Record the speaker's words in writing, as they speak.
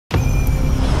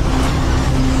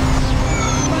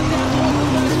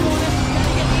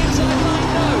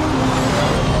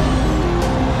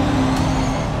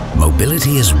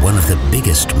Mobility is one of the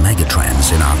biggest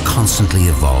megatrends in our constantly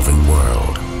evolving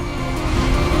world,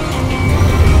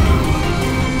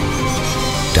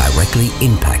 directly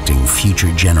impacting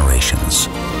future generations.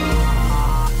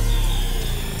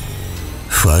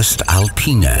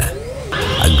 Voestalpine,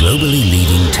 a globally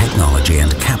leading technology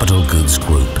and capital goods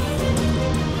group,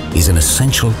 is an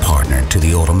essential partner to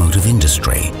the automotive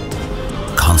industry,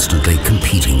 constantly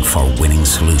competing for winning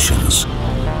solutions.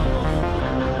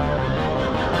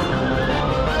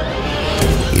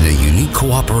 In a unique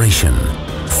cooperation,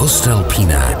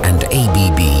 voestalpine and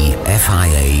ABB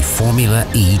FIA Formula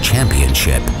E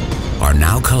Championship are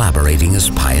now collaborating as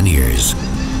pioneers,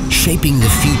 shaping the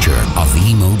future of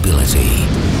e-mobility.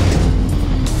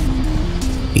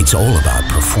 It's all about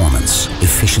performance,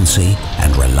 efficiency,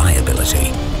 and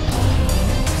reliability.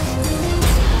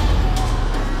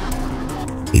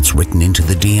 It's written into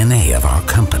the DNA of our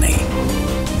company,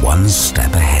 one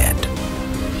step ahead.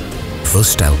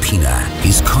 Voestalpine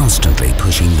is constantly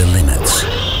pushing the limits.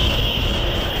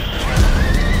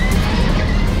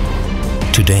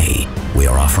 Today, we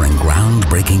are offering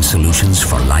groundbreaking solutions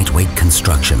for lightweight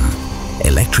construction,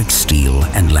 electric steel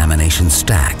and lamination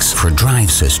stacks for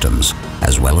drive systems,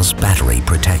 as well as battery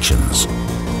protections.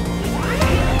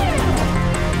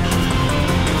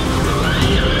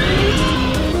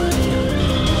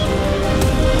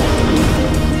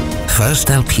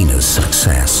 Voestalpine's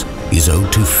success is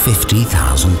owed to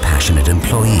 50,000 passionate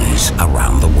employees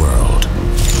around the world.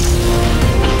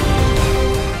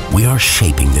 We are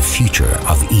shaping the future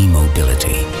of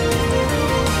e-mobility.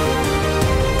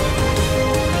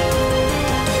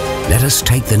 Let us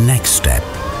take the next step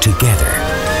together.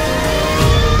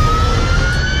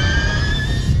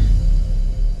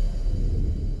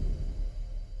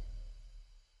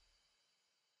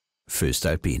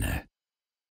 Voestalpine.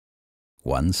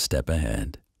 One step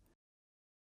ahead.